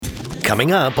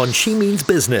Coming up on She Means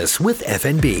Business with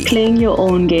FNB. Playing your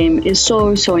own game is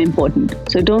so important.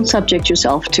 So don't subject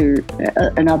yourself to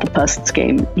another person's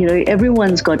game.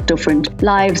 Everyone's got different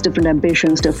lives, different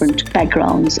ambitions, different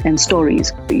backgrounds and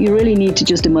stories. You really need to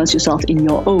just immerse yourself in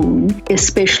your own,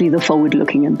 especially the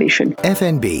forward-looking ambition.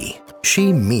 FNB.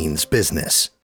 She Means Business.